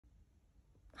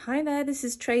Hi there, this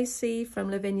is Tracy from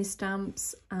Lavinia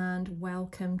Stamps and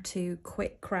welcome to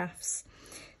Quick Crafts.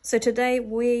 So today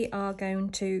we are going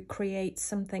to create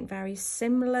something very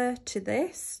similar to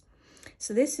this.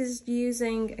 So this is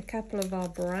using a couple of our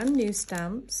brand new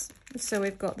stamps. So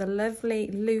we've got the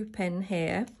lovely Lupin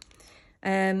here,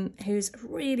 who's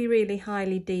really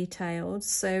highly detailed.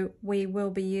 So we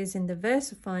will be using the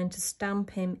VersaFine to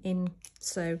stamp him in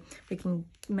so we can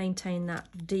maintain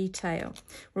that detail.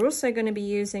 We're also going to be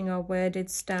using our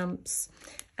worded stamps,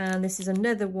 and this is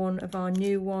another one of our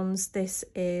new ones. This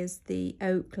is the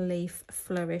oak leaf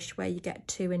flourish, where you get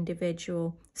 2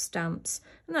 individual stamps,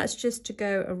 and that's just to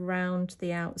go around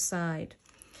the outside.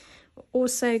 We're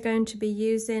also going to be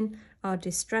using our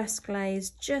distress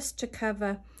glaze just to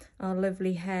cover our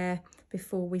lovely hair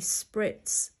before we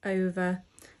spritz over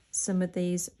some of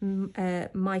these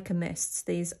mica mists.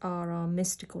 These are our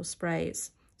mystical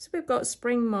sprays. So we've got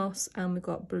spring moss and we've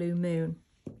got blue moon.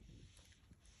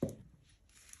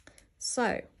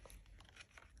 So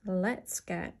let's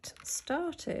get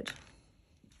started.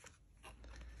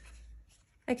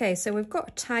 Okay, so we've got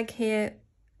a tag here,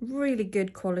 really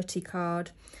good quality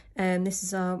card. This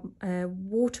is our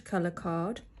watercolor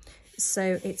card.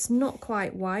 So it's not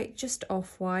quite white, just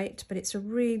off-white, but it's a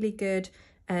really good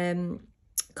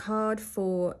card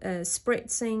for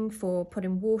spritzing, for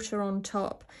putting water on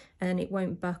top, and it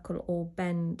won't buckle or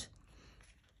bend.